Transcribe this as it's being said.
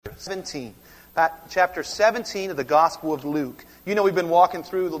17. Chapter 17 of the Gospel of Luke. You know, we've been walking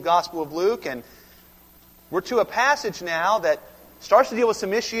through the Gospel of Luke, and we're to a passage now that starts to deal with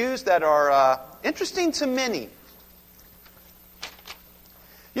some issues that are interesting to many.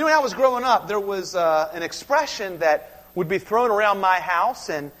 You know, when I was growing up, there was an expression that would be thrown around my house,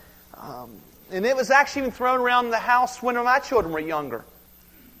 and it was actually even thrown around the house when my children were younger.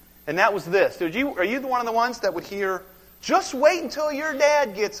 And that was this. Are you one of the ones that would hear, "Just wait until your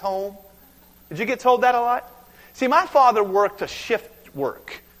dad gets home"? Did you get told that a lot? See, my father worked a shift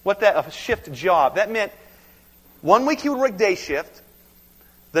work. A shift job. That meant 1 week he would work day shift.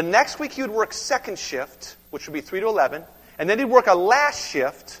 The next week he would work second shift, which would be 3 to 11. And then he'd work a last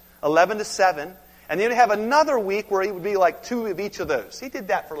shift, 11 to 7. And then he'd have another week where he would be like 2 of each of those. He did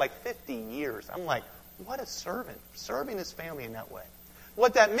that for like 50 years. I'm like, what a servant. Serving his family in that way.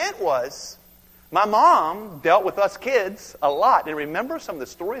 What that meant was, my mom dealt with us kids a lot. And remember some of the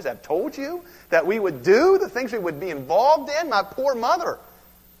stories I've told you that we would do, the things we would be involved in? My poor mother.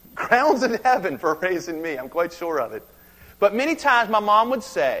 Crowns in heaven for raising me. I'm quite sure of it. But many times my mom would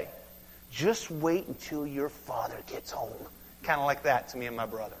say, "Just wait until your father gets home." Kind of like that to me and my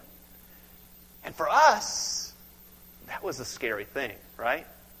brother. And for us, that was a scary thing, right?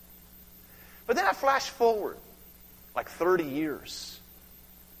 But then I flash forward like 30 years.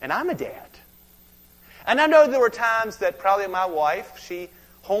 And I'm a dad. And I know there were times that probably my wife, she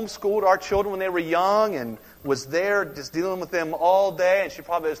homeschooled our children when they were young and was there just dealing with them all day. And she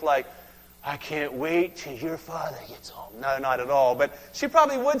probably was like, "I can't wait till your father gets home." No, not at all. But she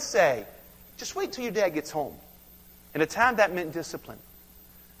probably would say, "Just wait till your dad gets home." And at times that meant discipline.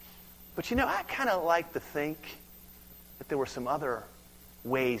 But you know, I kind of like to think that there were some other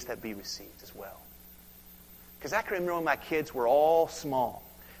ways that be received as well. Because I can remember when my kids were all small.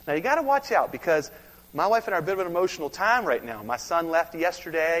 Now, you got to watch out because my wife and I are a bit of an emotional time right now. My son left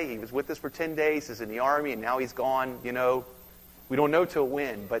yesterday. He was with us for 10 days. He's in the Army, and now he's gone, you know. We don't know till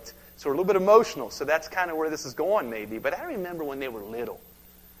when, but so we're a little bit emotional. So that's kind of where this is going maybe. But I remember when they were little,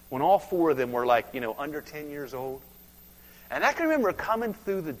 when all 4 of them were like, you know, under 10 years old. And I can remember coming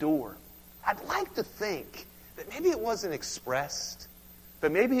through the door. I'd like to think that maybe it wasn't expressed,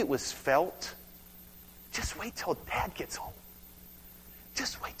 but maybe it was felt. Just wait till Dad gets home.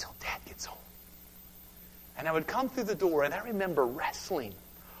 Just wait till Dad gets home. And I would come through the door, and I remember wrestling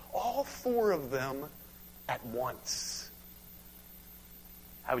all 4 of them at once.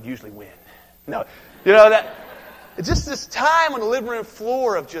 I would usually win. No, you know that. Just this time on the living room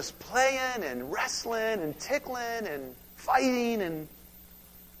floor of just playing and wrestling and tickling and fighting. And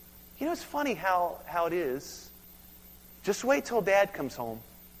you know, it's funny how it is. Just wait till Dad comes home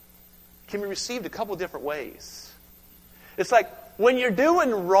can be received a couple different ways. It's like, when you're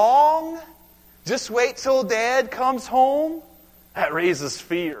doing wrong, just wait till Dad comes home. That raises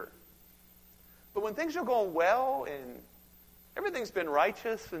fear. But when things are going well and everything's been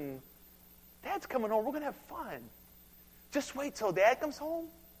righteous and Dad's coming home, we're going to have fun. Just wait till Dad comes home.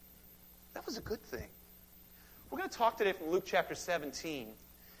 That was a good thing. We're going to talk today from Luke chapter 17.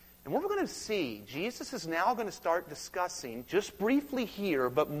 And what we're going to see, Jesus is now going to start discussing, just briefly here,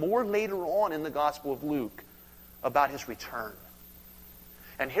 but more later on in the Gospel of Luke, about His return.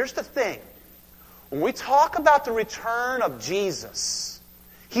 And here's the thing. When we talk about the return of Jesus,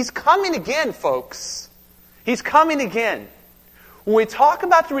 He's coming again, folks. He's coming again. When we talk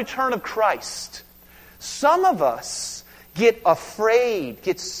about the return of Christ, some of us get afraid,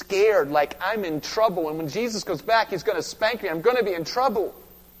 get scared, like I'm in trouble. And when Jesus goes back, He's going to spank me. I'm going to be in trouble.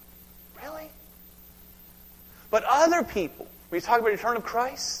 Really? But other people, when you talk about the return of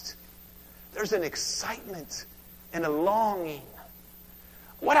Christ, there's an excitement and a longing.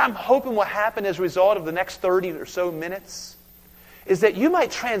 What I'm hoping will happen as a result of the next 30 or so minutes is that you might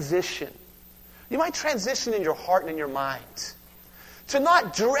transition. You might transition in your heart and in your mind to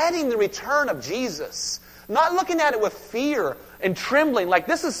not dreading the return of Jesus, not looking at it with fear and trembling like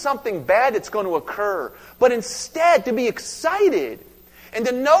this is something bad that's going to occur, but instead to be excited and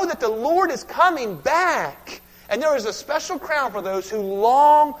to know that the Lord is coming back. And there is a special crown for those who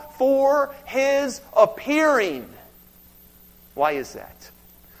long for His appearing. Why is that?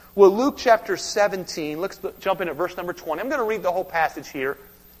 Well, Luke chapter 17, let's jump in at verse number 20. I'm going to read the whole passage here.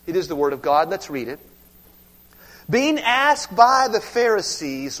 It is the Word of God. Let's read it. Being asked by the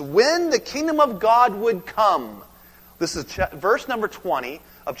Pharisees when the kingdom of God would come. This is verse number 20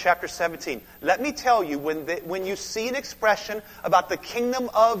 of chapter 17. Let me tell you, when you see an expression about the kingdom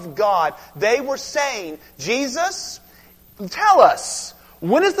of God, they were saying, Jesus, tell us,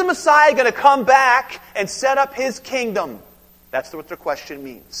 when is the Messiah going to come back and set up His kingdom? That's what their question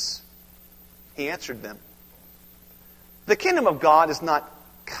means. He answered them. The kingdom of God is not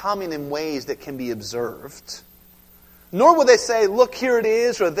coming in ways that can be observed. Nor will they say, look, here it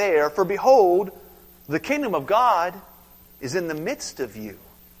is, or there, for behold, the kingdom of God is in the midst of you.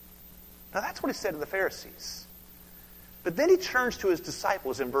 Now that's what he said to the Pharisees. But then he turns to his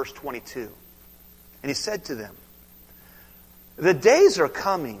disciples in verse 22. And he said to them, the days are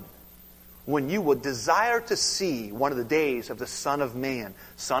coming when you will desire to see one of the days of the Son of Man.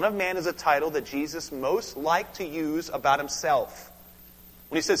 Son of Man is a title that Jesus most liked to use about himself.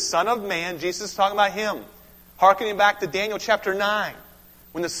 When he says Son of Man, Jesus is talking about him. Harkening back to Daniel chapter 9.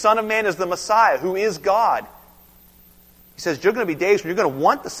 When the Son of Man is the Messiah, who is God. He says, there are going to be days when you're going to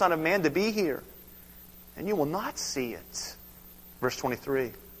want the Son of Man to be here. And you will not see it. Verse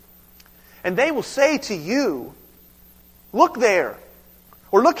 23. And they will say to you, look there,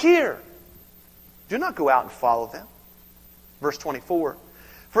 or look here. Do not go out and follow them. Verse 24.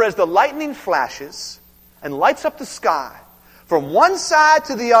 For as the lightning flashes and lights up the sky, from one side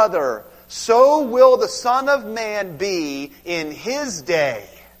to the other, so will the Son of Man be in His day.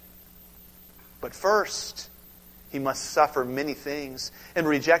 But first, He must suffer many things and be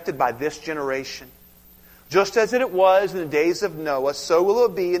rejected by this generation. Just as it was in the days of Noah, so will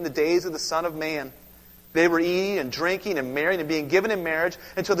it be in the days of the Son of Man. They were eating and drinking and marrying and being given in marriage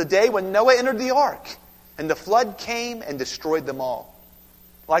until the day when Noah entered the ark, and the flood came and destroyed them all.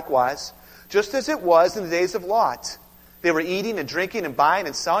 Likewise, just as it was in the days of Lot, they were eating and drinking and buying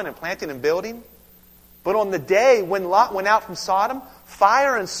and selling and planting and building. But on the day when Lot went out from Sodom,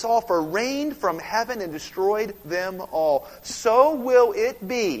 fire and sulfur rained from heaven and destroyed them all. So will it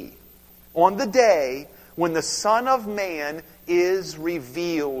be on the day when the Son of Man is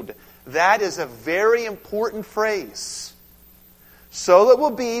revealed. That is a very important phrase. So it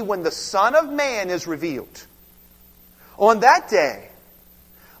will be when the Son of Man is revealed. On that day,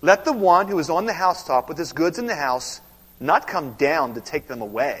 let the one who is on the housetop with his goods in the house not come down to take them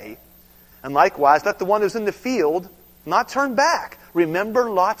away. And likewise, let the one who's in the field not turn back. Remember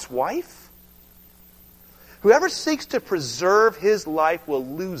Lot's wife? Whoever seeks to preserve his life will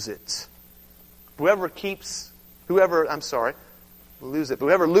lose it. Whoever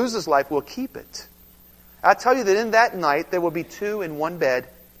loses life will keep it. I tell you that in that night there will be two in one bed.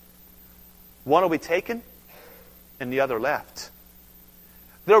 One will be taken and the other left.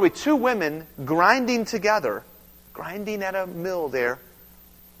 There will be two women grinding together, grinding at a mill there.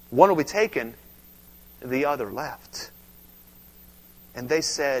 One will be taken, the other left. And they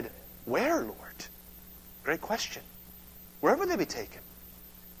said, where, Lord? Great question. Where will they be taken?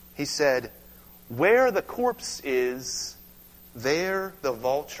 He said, where the corpse is, there the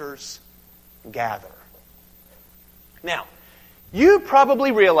vultures gather. Now, you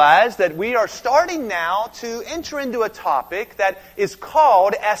probably realize that we are starting now to enter into a topic that is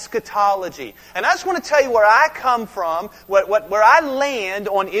called eschatology. And I just want to tell you where I come from, where I land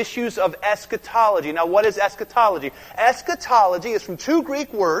on issues of eschatology. Now, what is eschatology? Eschatology is from two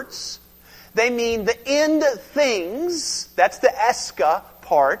Greek words. They mean the end things. That's the escha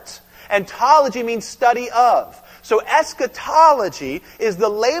part. And tology means study of. So eschatology is the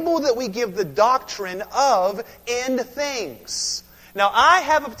label that we give the doctrine of end things. Now, I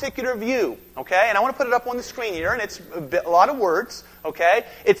have a particular view, okay? And I want to put it up on the screen here, and it's a lot of words, okay?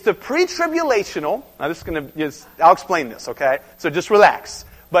 It's the pre-tribulational. I'll explain this, okay? So just relax.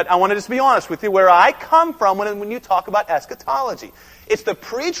 But I want to just be honest with you where I come from when you talk about eschatology. It's the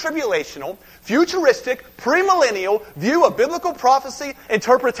pre-tribulational, futuristic, premillennial view of biblical prophecy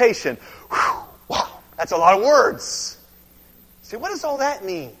interpretation. Whew, wow, that's a lot of words. See, what does all that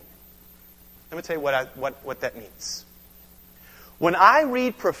mean? Let me tell you what that means. When I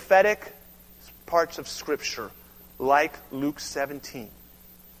read prophetic parts of Scripture, like Luke 17,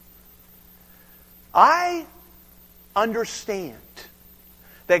 I understand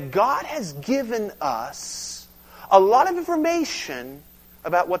that God has given us a lot of information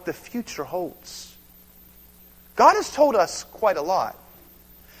about what the future holds. God has told us quite a lot.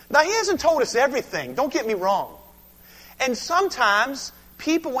 Now, He hasn't told us everything. Don't get me wrong. And sometimes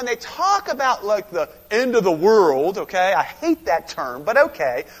people, when they talk about like the end of the world, okay, I hate that term, but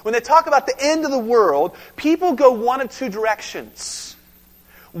okay. When they talk about the end of the world, people go one of two directions.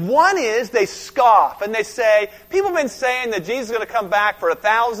 One is they scoff and they say, people have been saying that Jesus is going to come back for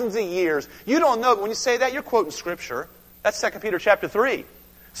thousands of years. You don't know, but when you say that, you're quoting Scripture. That's 2 Peter chapter 3.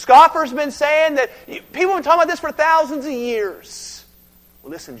 Scoffers have been saying that people have been talking about this for thousands of years.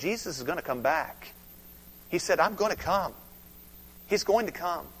 Well, listen, Jesus is going to come back. He said, I'm going to come. He's going to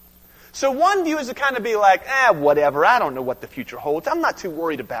come. So one view is to kind of be like, whatever, I don't know what the future holds. I'm not too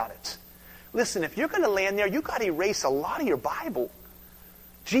worried about it. Listen, if you're going to land there, you've got to erase a lot of your Bible.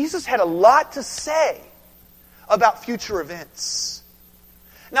 Jesus had a lot to say about future events.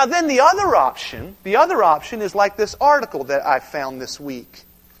 Now then the other option is like this article that I found this week.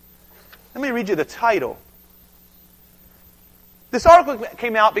 Let me read you the title. This article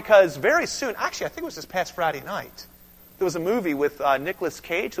came out because very soon, actually I think it was this past Friday night, there was a movie with Nicolas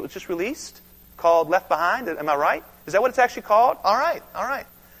Cage that was just released called Left Behind. Am I right? Is that what it's actually called? All right.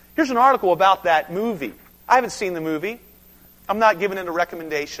 Here's an article about that movie. I haven't seen the movie. I'm not giving it a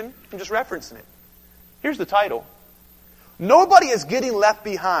recommendation. I'm just referencing it. Here's the title. Nobody is getting left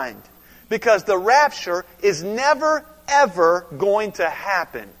behind because the rapture is never, ever going to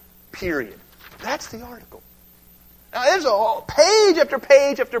happen. Period. That's the article. Now, there's a whole page after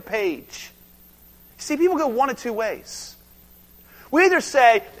page after page. You see, people go one of two ways. We either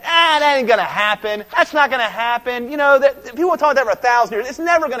say, that ain't going to happen. That's not going to happen. You know, people will talk about that for 1,000 years. It's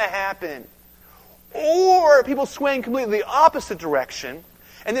never going to happen. Or people swing completely the opposite direction,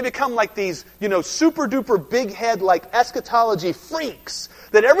 and they become like these, super duper big head like eschatology freaks.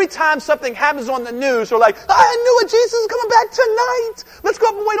 That every time something happens on the news, they're like, I knew it, Jesus is coming back tonight. Let's go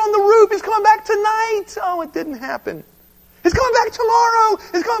up and wait on the roof. He's coming back tonight. Oh, it didn't happen. He's coming back tomorrow.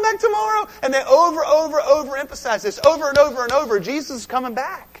 He's coming back tomorrow. And they overemphasize this over and over and over. Jesus is coming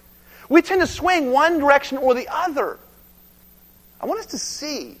back. We tend to swing one direction or the other. I want us to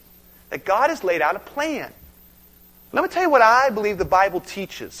see that God has laid out a plan. Let me tell you what I believe the Bible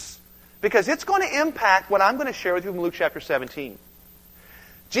teaches, because it's going to impact what I'm going to share with you from Luke chapter 17.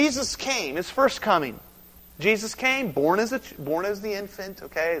 Jesus came, His first coming. Jesus came, born as the infant,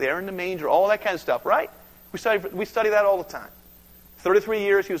 okay, there in the manger, all that kind of stuff, right? We study that all the time. 33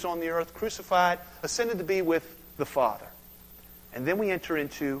 years He was on the earth, crucified, ascended to be with the Father. And then we enter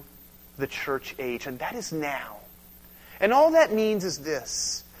into the church age, and that is now. And all that means is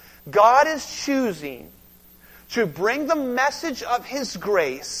this. God is choosing to bring the message of His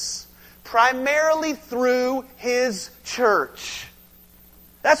grace primarily through His church.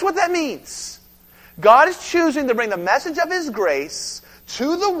 That's what that means. God is choosing to bring the message of His grace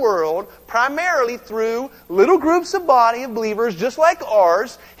to the world primarily through little groups of body of believers just like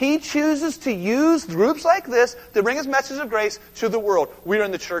ours. He chooses to use groups like this to bring His message of grace to the world. We're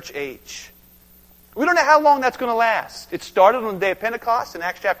in the church age. We don't know how long that's going to last. It started on the day of Pentecost in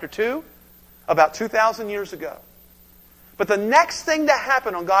Acts chapter 2, about 2,000 years ago. But the next thing to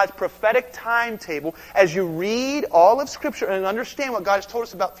happen on God's prophetic timetable, as you read all of Scripture and understand what God has told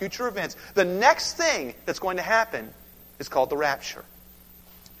us about future events, the next thing that's going to happen is called the rapture.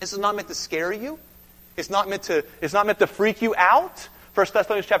 This is not meant to scare you. It's not meant to freak you out. 1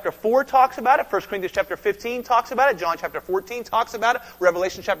 Thessalonians chapter 4 talks about it. 1 Corinthians chapter 15 talks about it. John chapter 14 talks about it.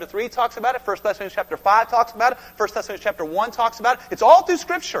 Revelation chapter 3 talks about it. 1 Thessalonians chapter 5 talks about it. 1 Thessalonians chapter 1 talks about it. It's all through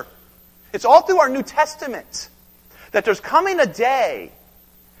Scripture. It's all through our New Testament. That there's coming a day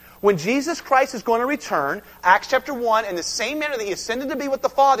when Jesus Christ is going to return, Acts chapter 1, in the same manner that He ascended to be with the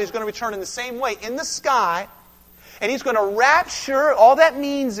Father, He's going to return in the same way in the sky. And He's going to rapture. All that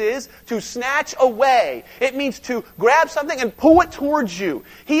means is to snatch away. It means to grab something and pull it towards you.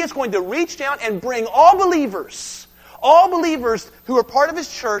 He is going to reach down and bring all believers who are part of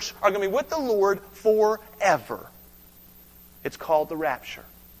His church are going to be with the Lord forever. It's called the rapture.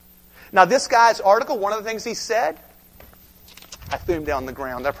 Now this guy's article, one of the things he said, I threw him down on the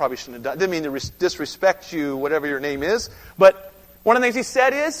ground. I probably shouldn't have done. Didn't mean to disrespect you, whatever your name is. But one of the things he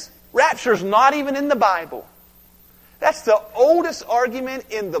said is, rapture's not even in the Bible. That's the oldest argument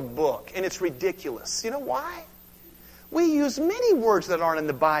in the book, and it's ridiculous. You know why? We use many words that aren't in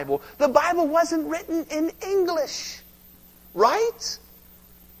the Bible. The Bible wasn't written in English, right?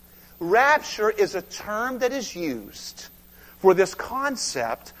 Rapture is a term that is used for this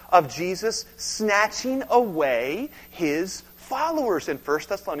concept of Jesus snatching away His followers in 1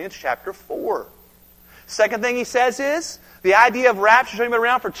 Thessalonians chapter 4. Second thing he says is, the idea of rapture has been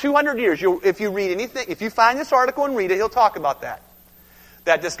around for 200 years. If you read anything, if you find this article and read it, he'll talk about that.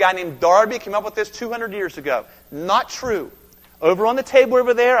 That this guy named Darby came up with this 200 years ago. Not true. Over on the table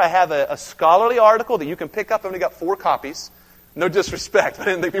over there, I have a scholarly article that you can pick up. I've only got 4 copies. No disrespect. I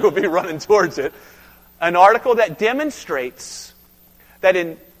didn't think people would be running towards it. An article that demonstrates that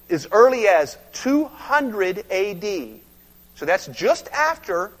in as early as 200 A.D., so that's just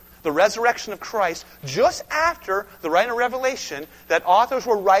after the resurrection of Christ, just after the writing of Revelation, that authors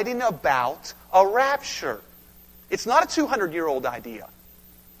were writing about a rapture. It's not a 200-year-old idea.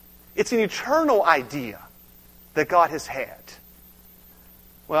 It's an eternal idea that God has had.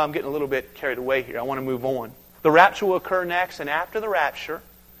 Well, I'm getting a little bit carried away here. I want to move on. The rapture will occur next, and after the rapture,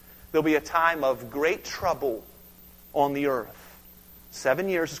 there'll be a time of great trouble on the earth. 7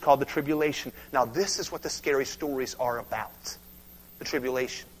 years is called the tribulation. Now, this is what the scary stories are about. The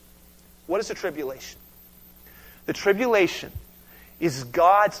tribulation. What is the tribulation? The tribulation is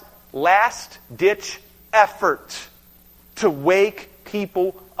God's last-ditch effort to wake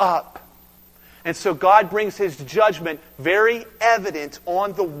people up. And so God brings His judgment very evident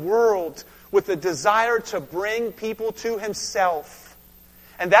on the world with a desire to bring people to Himself.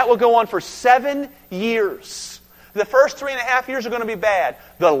 And that will go on for 7 years. The first 3.5 years are going to be bad.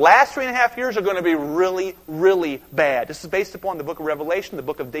 The last 3.5 years are going to be really, really bad. This is based upon the book of Revelation, the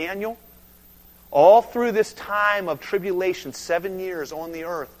book of Daniel. All through this time of tribulation, 7 years on the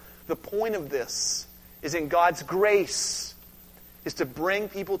earth, the point of this is in God's grace, is to bring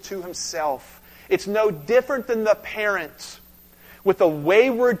people to Himself. It's no different than the parent with a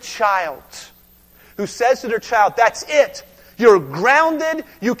wayward child who says to their child, that's it. You're grounded.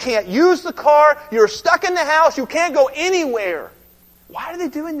 You can't use the car. You're stuck in the house. You can't go anywhere. Why are they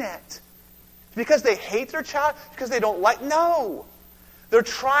doing that? Because they hate their child? Because they don't like? No. They're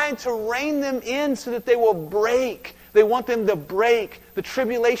trying to rein them in so that they will break. They want them to break. The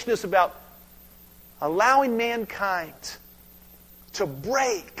tribulation is about allowing mankind to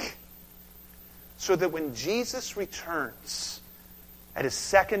break so that when Jesus returns at His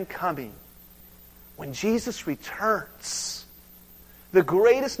second coming, when Jesus returns, the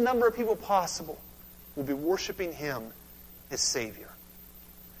greatest number of people possible will be worshiping Him as Savior.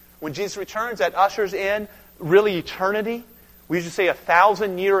 When Jesus returns, that ushers in really eternity. We usually say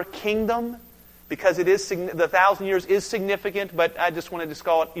 1,000-year kingdom because it is the 1,000 years is significant, but I just want to just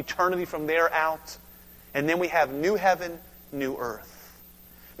call it eternity from there out. And then we have new heaven, new earth.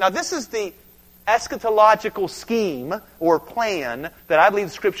 Now this is the eschatological scheme or plan that I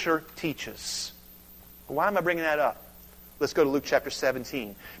believe Scripture teaches. Why am I bringing that up? Let's go to Luke chapter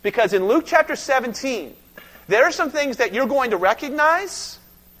 17. Because in Luke chapter 17, there are some things that you're going to recognize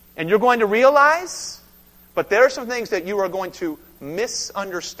and you're going to realize, but there are some things that you are going to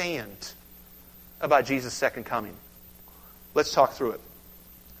misunderstand about Jesus' second coming. Let's talk through it.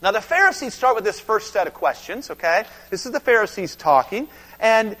 Now the Pharisees start with this first set of questions, okay? This is the Pharisees talking.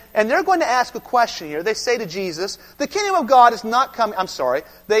 And they're going to ask a question here. They say to Jesus, the kingdom of God is not coming.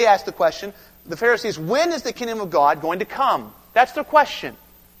 They ask the question, the Pharisees, when is the kingdom of God going to come? That's their question.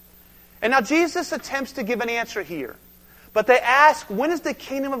 And now Jesus attempts to give an answer here. But they ask, when is the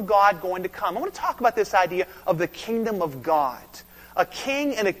kingdom of God going to come? I want to talk about this idea of the kingdom of God. A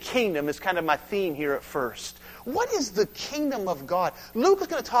king and a kingdom is kind of my theme here at first. What is the kingdom of God? Luke's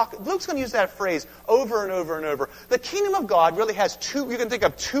going to use that phrase over and over and over. The kingdom of God really has you can think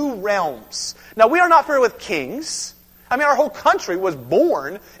of two realms. Now, we are not familiar with kings. I mean, our whole country was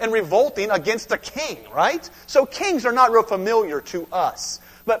born and revolting against a king, right? So kings are not real familiar to us.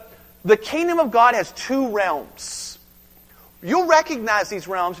 But the kingdom of God has two realms. You'll recognize these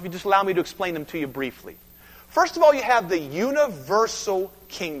realms if you just allow me to explain them to you briefly. First of all, you have the universal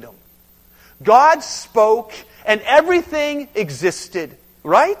kingdom. God spoke and everything existed,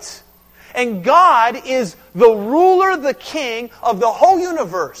 right? And God is the ruler, the king of the whole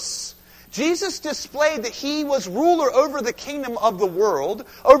universe. Jesus displayed that He was ruler over the kingdom of the world,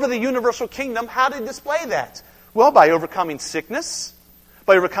 over the universal kingdom. How did He display that? Well, by overcoming sickness,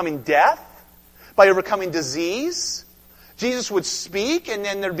 by overcoming death, by overcoming disease. Jesus would speak and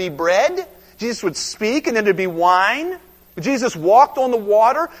then there'd be bread. Jesus would speak and then there'd be wine. Jesus walked on the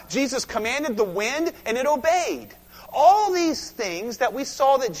water. Jesus commanded the wind and it obeyed. All these things that we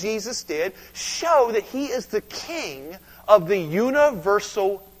saw that Jesus did show that He is the king of the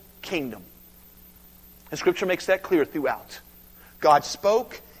universal kingdom. And Scripture makes that clear throughout. God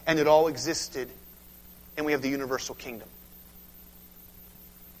spoke and it all existed. And we have the universal kingdom.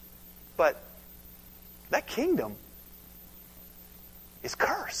 But that kingdom is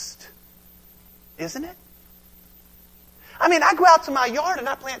cursed. Isn't it? I mean, I go out to my yard and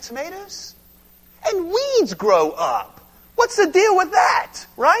I plant tomatoes, and weeds grow up. What's the deal with that,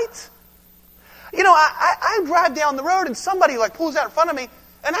 right? You know, I drive down the road and somebody pulls out in front of me,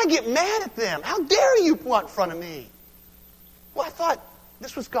 and I get mad at them. How dare you pull out in front of me? Well, I thought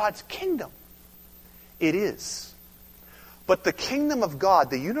this was God's kingdom. It is. But the kingdom of God,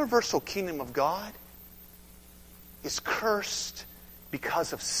 the universal kingdom of God, is cursed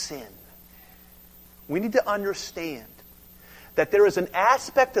because of sin. We need to understand that there is an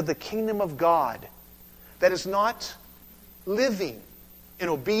aspect of the kingdom of God that is not living in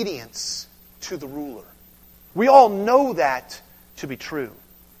obedience to the ruler. We all know that to be true.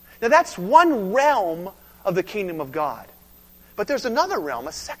 Now that's one realm of the kingdom of God. But there's another realm,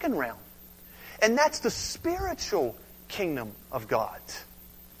 a second realm. And that's the spiritual kingdom of God.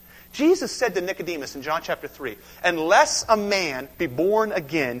 Jesus said to Nicodemus in John chapter 3, unless a man be born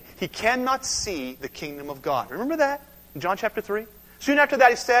again, he cannot see the kingdom of God. Remember that in John chapter 3? Soon after that,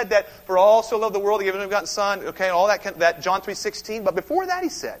 he said that for all so loved the world, he gave his only begotten Son, okay, and all that John 3:16. But before that, he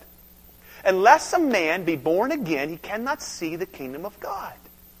said, unless a man be born again, he cannot see the kingdom of God.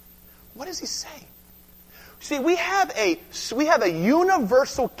 What is he saying? See, we have a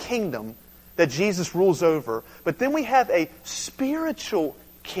universal kingdom that Jesus rules over, but then we have a spiritual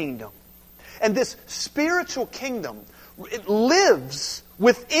kingdom. And this spiritual kingdom, it lives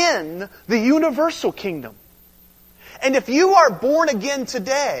within the universal kingdom. And if you are born again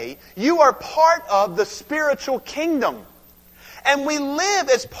today, you are part of the spiritual kingdom. And we live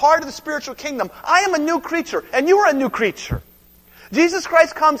as part of the spiritual kingdom. I am a new creature, and you are a new creature. Jesus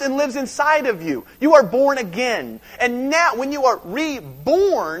Christ comes and lives inside of you. You are born again. And now, when you are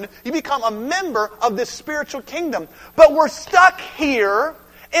reborn, you become a member of this spiritual kingdom. But we're stuck here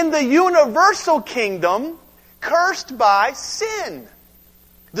in the universal kingdom, cursed by sin.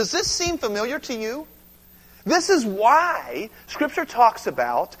 Does this seem familiar to you? This is why Scripture talks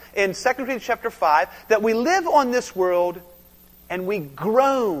about in 2 Corinthians chapter 5 that we live on this world and we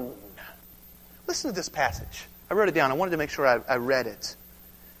groan. Listen to this passage. I wrote it down. I wanted to make sure I read it.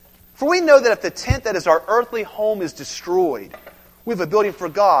 For we know that if the tent that is our earthly home is destroyed, we have a building for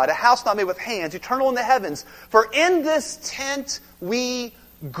God, a house not made with hands, eternal in the heavens. For in this tent we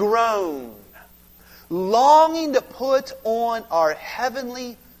groan, longing to put on our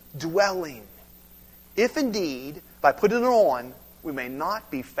heavenly dwelling, if indeed, by putting it on, we may not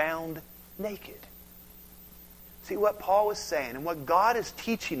be found naked. See what Paul is saying and what God is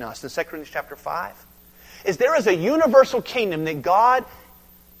teaching us in 2 Corinthians chapter 5 is there is a universal kingdom that God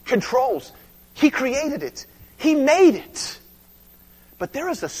controls. He created it. He made it. But there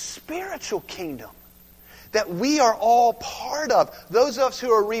is a spiritual kingdom that we are all part of, those of us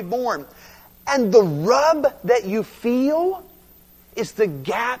who are reborn. And the rub that you feel is the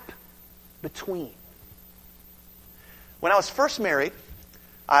gap between. When I was first married,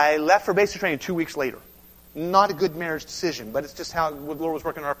 I left for basic training 2 weeks later. Not a good marriage decision, but it's just how the Lord was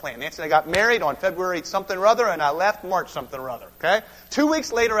working on our plan. Nancy and I got married on February something or other, and I left March something or other. Okay? 2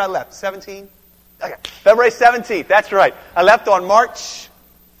 weeks later, I left. 17? Okay. February 17th. That's right. I left on March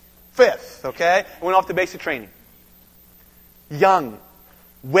 5th. Okay? I went off to basic training. Young.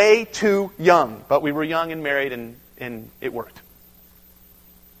 Way too young. But we were young and married, and it worked.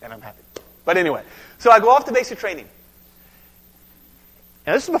 And I'm happy. But anyway, so I go off to basic training.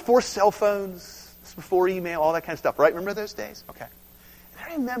 Now, this is before cell phones, this is before email, all that kind of stuff, right? Remember those days? Okay. And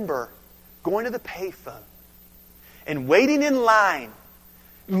I remember going to the payphone and waiting in line,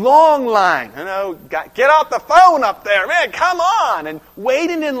 long line. You know, get out the phone up there, man, come on! And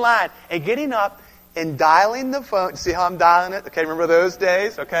waiting in line and getting up and dialing the phone. See how I'm dialing it? Okay, remember those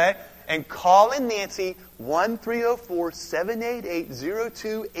days? Okay. And calling Nancy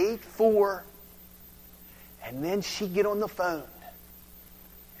 1-304-788-0284. And then she'd get on the phone.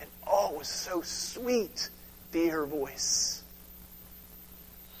 And oh, it was so sweet to hear her voice.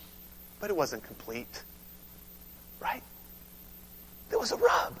 But it wasn't complete. Right? There was a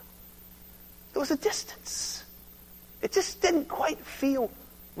rub. There was a distance. It just didn't quite feel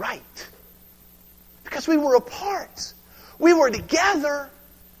right. Because we were apart. We were together,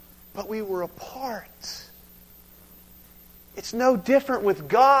 but we were apart. It's no different with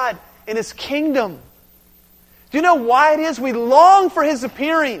God and His kingdom. Do you know why it is we long for His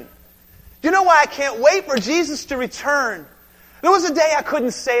appearing? Do you know why I can't wait for Jesus to return? There was a day I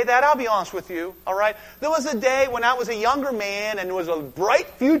couldn't say that. I'll be honest with you. All right? There was a day when I was a younger man and there was a bright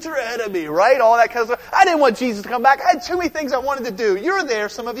future ahead of me, right? All that kind of stuff. I didn't want Jesus to come back. I had too many things I wanted to do. You're there,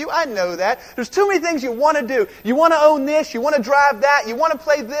 some of you. I know that. There's too many things you want to do. You want to own this. You want to drive that. You want to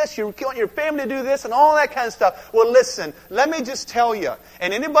play this. You want your family to do this and all that kind of stuff. Well, listen. Let me just tell you.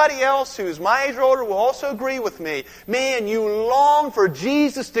 And anybody else who's my age or older will also agree with me. Man, you long for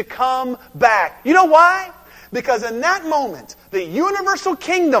Jesus to come back. You know why? Because in that moment, the universal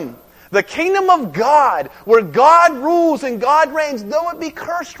kingdom, the kingdom of God, where God rules and God reigns, though it be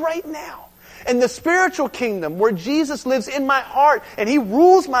cursed right now, and the spiritual kingdom, where Jesus lives in my heart and He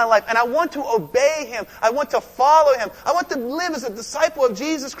rules my life, and I want to obey Him. I want to follow Him. I want to live as a disciple of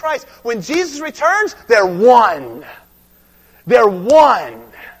Jesus Christ. When Jesus returns, they're one. They're one.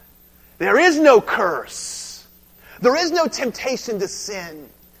 There is no curse. There is no temptation to sin.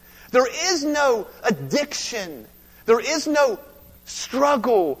 There is no addiction. There is no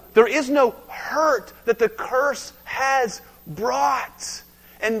struggle. There is no hurt that the curse has brought.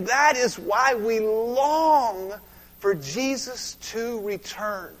 And that is why we long for Jesus to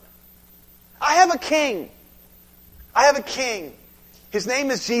return. I have a king. I have a king. His name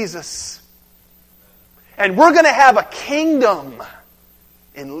is Jesus. And we're going to have a kingdom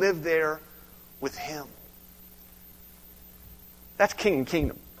and live there with Him. That's king and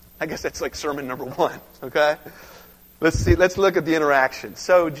kingdom. I guess that's like sermon number 1, okay? Let's look at the interaction.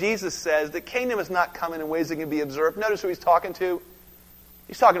 So Jesus says the kingdom is not coming in ways that can be observed. Notice who he's talking to.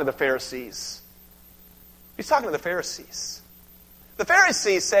 He's talking to the Pharisees. He's talking to the Pharisees. The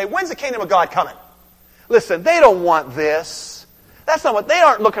Pharisees say, when's the kingdom of God coming? Listen, they don't want this. That's not what, they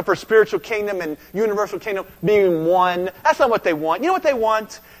aren't looking for spiritual kingdom and universal kingdom being one. That's not what they want. You know what they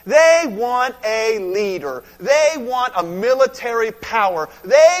want? They want a leader. They want a military power.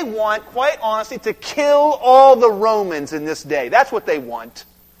 They want, quite honestly, to kill all the Romans in this day. That's what they want.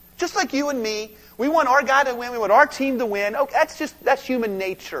 Just like you and me. We want our guy to win. We want our team to win. Okay, that's human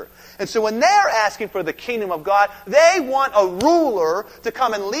nature. And so when they're asking for the kingdom of God, they want a ruler to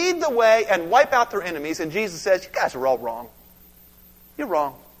come and lead the way and wipe out their enemies. And Jesus says, you guys are all wrong. You're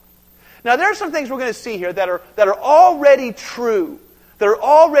wrong. Now, there are some things we're going to see here that are already true. They're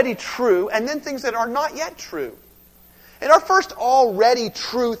already true, and then things that are not yet true. And our first already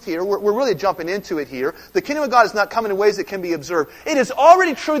truth here, we're really jumping into it here. The kingdom of God is not coming in ways that can be observed. It is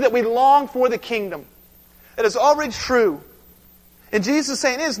already true that we long for the kingdom. It is already true. And Jesus is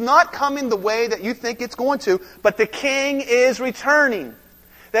saying it is not coming the way that you think it's going to, but the king is returning.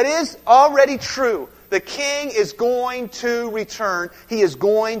 That is already true. The king is going to return. He is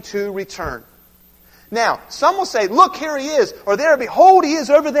going to return. Now, some will say, look, here he is. Or there, behold, he is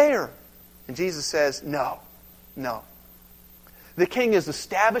over there. And Jesus says, no. The king is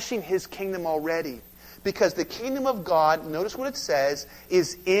establishing his kingdom already. Because the kingdom of God, notice what it says,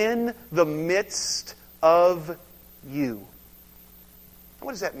 is in the midst of you.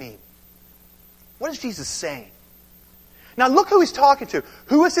 What does that mean? What is Jesus saying? Now look who he's talking to.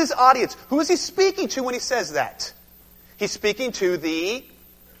 Who is his audience? Who is he speaking to when he says that? He's speaking to the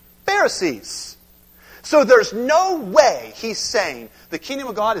Pharisees. So there's no way he's saying the kingdom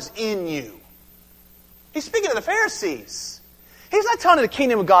of God is in you. He's speaking to the Pharisees. He's not telling them the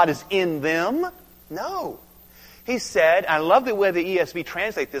kingdom of God is in them. No. He said, I love the way the ESV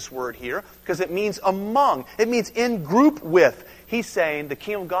translate this word here, because it means among. It means in group with. He's saying the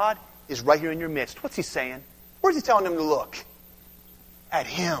kingdom of God is right here in your midst. What's he saying? Where's he telling them to look? At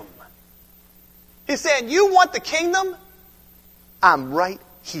him. He's saying, you want the kingdom? I'm right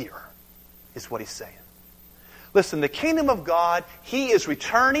here, is what he's saying. Listen, the kingdom of God, he is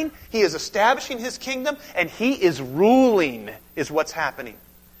returning, he is establishing his kingdom, and he is ruling, is what's happening.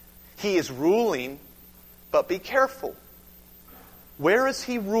 He is ruling, but be careful. Where is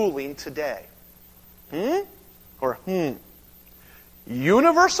he ruling today?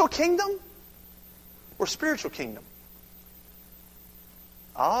 Universal kingdom? Or spiritual kingdom?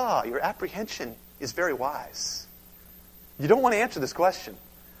 Your apprehension is very wise. You don't want to answer this question,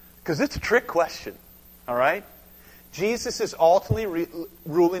 because it's a trick question. All right? Jesus is ultimately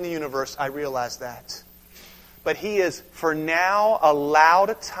ruling the universe. I realize that. But he is, for now, allowed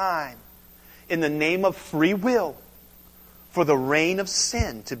a time in the name of free will for the reign of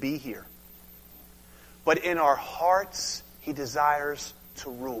sin to be here. But in our hearts, he desires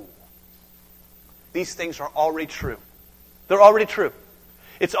to rule. These things are already true. They're already true.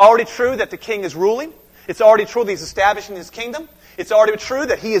 It's already true that the king is ruling. It's already true that he's establishing his kingdom. It's already true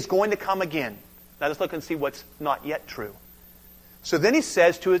that he is going to come again. Now let's look and see what's not yet true. So then he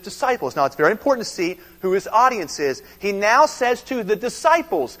says to his disciples. Now it's very important to see who his audience is. He now says to the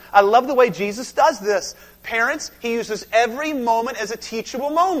disciples. I love the way Jesus does this. Parents, he uses every moment as a teachable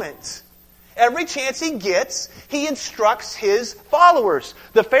moment. Every chance he gets, he instructs his followers.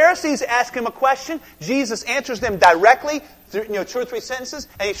 The Pharisees ask him a question. Jesus answers them directly, 2 or 3 sentences,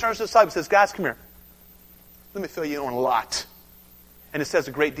 and he turns to the disciples and says, guys, come here. Let me fill you in on a lot. And it says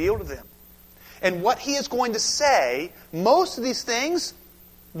a great deal to them. And what he is going to say, most of these things,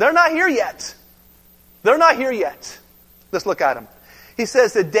 they're not here yet. They're not here yet. Let's look at them. He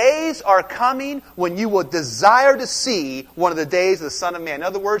says, the days are coming when you will desire to see one of the days of the Son of Man. In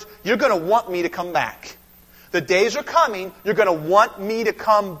other words, you're going to want me to come back. The days are coming, you're going to want me to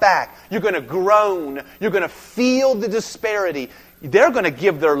come back. You're going to groan. You're going to feel the disparity. They're going to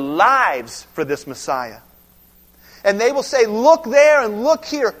give their lives for this Messiah. And they will say, look there and look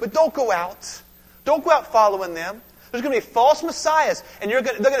here, but don't go out. Don't go out following them. There's going to be false messiahs, and they're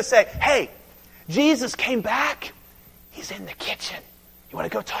going to say, hey, Jesus came back. He's in the kitchen. You want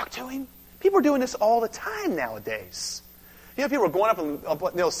to go talk to him? People are doing this all the time nowadays. You know, people are going up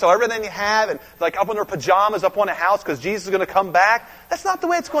and sell everything they have and like up in their pajamas up on a house because Jesus is going to come back. That's not the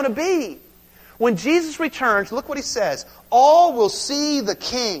way it's going to be. When Jesus returns, look what he says. All will see the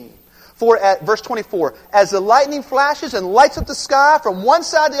King. For at verse 24, as the lightning flashes and lights up the sky from one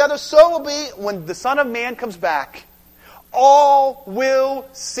side to the other, so will be when the Son of Man comes back. All will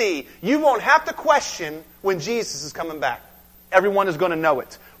see. You won't have to question when Jesus is coming back. Everyone is going to know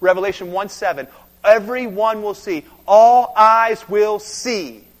it. Revelation 1:7. Everyone will see. All eyes will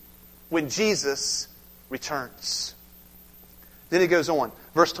see when Jesus returns. Then he goes on.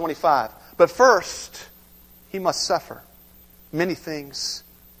 Verse 25. But first, he must suffer many things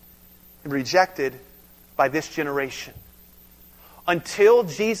and be rejected by this generation. Until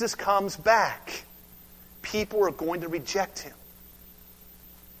Jesus comes back, people are going to reject him.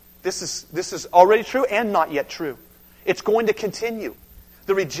 This is already true and not yet true. It's going to continue.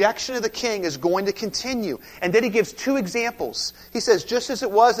 The rejection of the king is going to continue. And then he gives two examples. He says, just as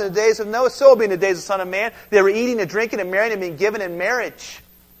it was in the days of Noah, so will be in the days of the Son of Man. They were eating and drinking and marrying and being given in marriage.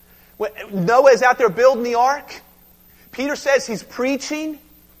 When Noah is out there building the ark, Peter says he's preaching.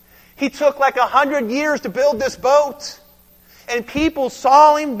 He took like 100 years to build this boat. And people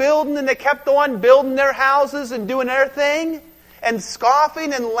saw him building, and they kept on building their houses and doing their thing, and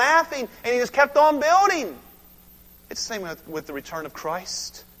scoffing and laughing, and he just kept on building. It's the same with the return of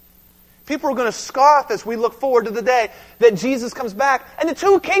Christ. People are going to scoff as we look forward to the day that Jesus comes back, and the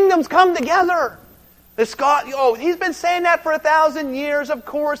two kingdoms come together. He's been saying that for 1,000 years, of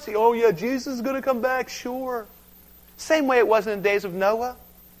course. Jesus is going to come back, sure. Same way it was in the days of Noah.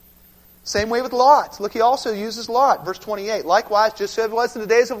 Same way with Lot. Look, he also uses Lot. Verse 28. Likewise, just so it was in the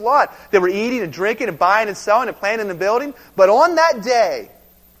days of Lot. They were eating and drinking and buying and selling and planting and building. But on that day,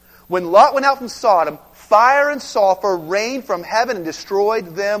 when Lot went out from Sodom, fire and sulfur rained from heaven and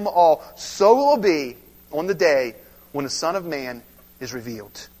destroyed them all. So will it be on the day when the Son of Man is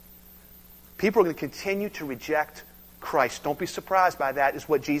revealed. People are going to continue to reject Christ. Don't be surprised by that, is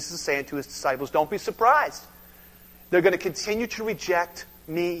what Jesus is saying to his disciples. Don't be surprised. They're going to continue to reject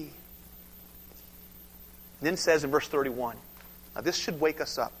me. Then it says in verse 31, now this should wake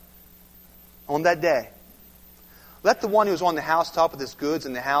us up. On that day, let the one who is on the housetop with his goods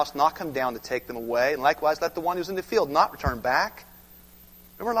in the house not come down to take them away. And likewise, let the one who is in the field not return back.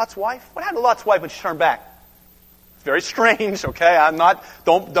 Remember Lot's wife? What happened to Lot's wife when she turned back? It's very strange, okay?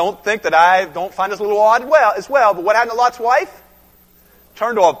 Don't think that I don't find this a little odd as well. But what happened to Lot's wife?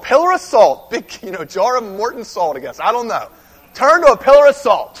 Turned to a pillar of salt. Big, jar of Morton salt, I guess. I don't know. Turned to a pillar of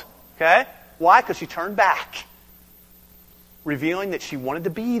salt. Okay? Why? Because she turned back. Revealing that she wanted to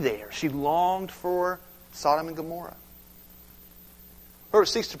be there. She longed for Sodom and Gomorrah. Whoever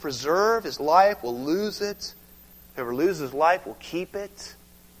seeks to preserve his life will lose it. Whoever loses his life will keep it.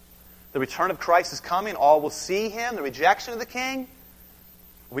 The return of Christ is coming. All will see him. The rejection of the king.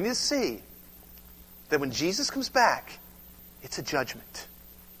 We need to see that when Jesus comes back, it's a judgment.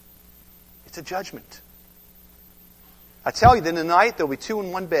 It's a judgment. I tell you that in the night there will be two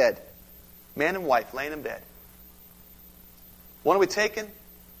in one bed. Man and wife laying in bed. One will be taken,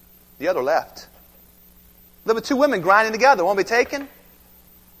 the other left. There will be two women grinding together. One will be taken,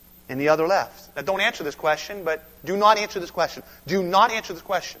 and the other left. Now don't answer this question, but do not answer this question. Do not answer this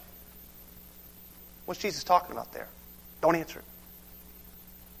question. What's Jesus talking about there? Don't answer it.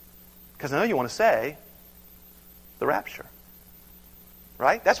 Because I know you want to say the rapture.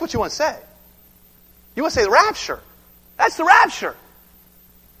 Right? That's what you want to say. You want to say the rapture. That's the rapture.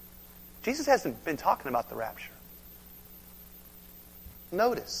 Jesus hasn't been talking about the rapture.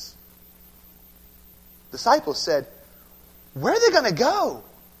 Notice. Disciples said, where are they going to go?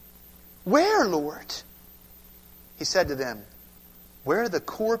 Where, Lord? He said to them, where the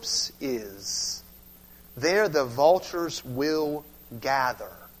corpse is, there the vultures will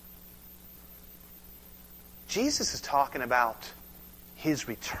gather. Jesus is talking about his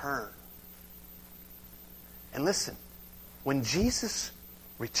return. And listen, when Jesus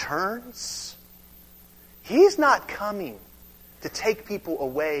returns, he's not coming to take people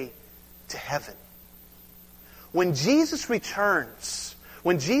away to heaven. When Jesus returns,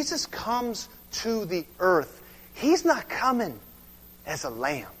 when Jesus comes to the earth, he's not coming as a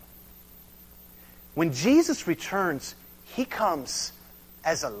lamb. When Jesus returns, he comes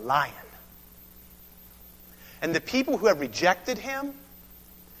as a lion. And the people who have rejected him,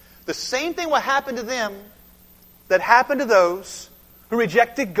 the same thing will happen to them that happened to those who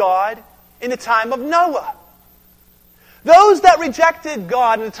rejected God in the time of Noah. Those that rejected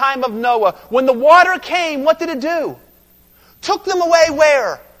God in the time of Noah, when the water came, what did it do? Took them away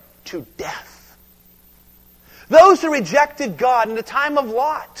where? To death. Those who rejected God in the time of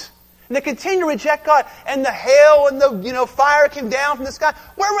Lot, and they continue to reject God, and the hail and the fire came down from the sky,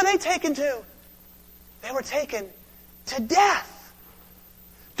 where were they taken to? They were taken to death.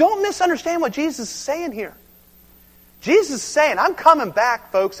 Don't misunderstand what Jesus is saying here. Jesus is saying, I'm coming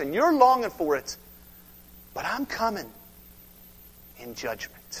back, folks, and you're longing for it, but I'm coming in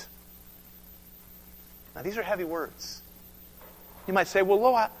judgment. Now, these are heavy words. You might say, well,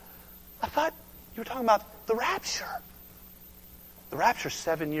 Lo, I thought you were talking about the rapture. The rapture's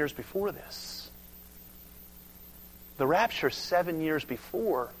 7 years before this. The rapture's 7 years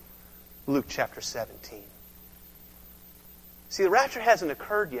before Luke chapter 17. See, the rapture hasn't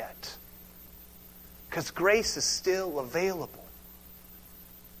occurred yet because grace is still available.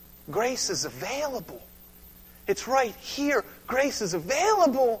 Grace is available. It's right here. Grace is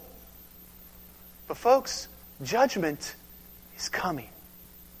available. But folks, judgment is coming.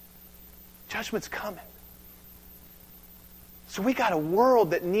 Judgment's coming. So we got a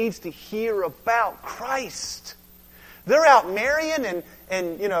world that needs to hear about Christ. They're out marrying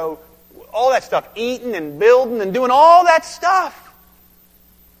and you know, all that stuff, eating and building and doing all that stuff.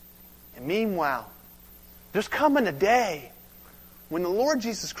 And meanwhile, there's coming a day when the Lord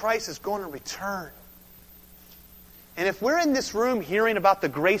Jesus Christ is going to return. And if we're in this room hearing about the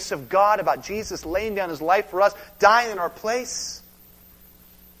grace of God, about Jesus laying down His life for us, dying in our place,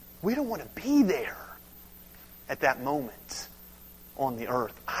 we don't want to be there at that moment on the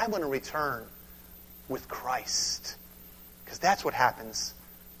earth. I want to return with Christ. Because that's what happens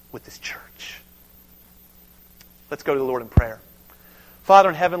with this church. Let's go to the Lord in prayer. Father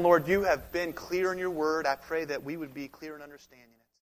in heaven, Lord, You have been clear in Your word. I pray that we would be clear in understanding.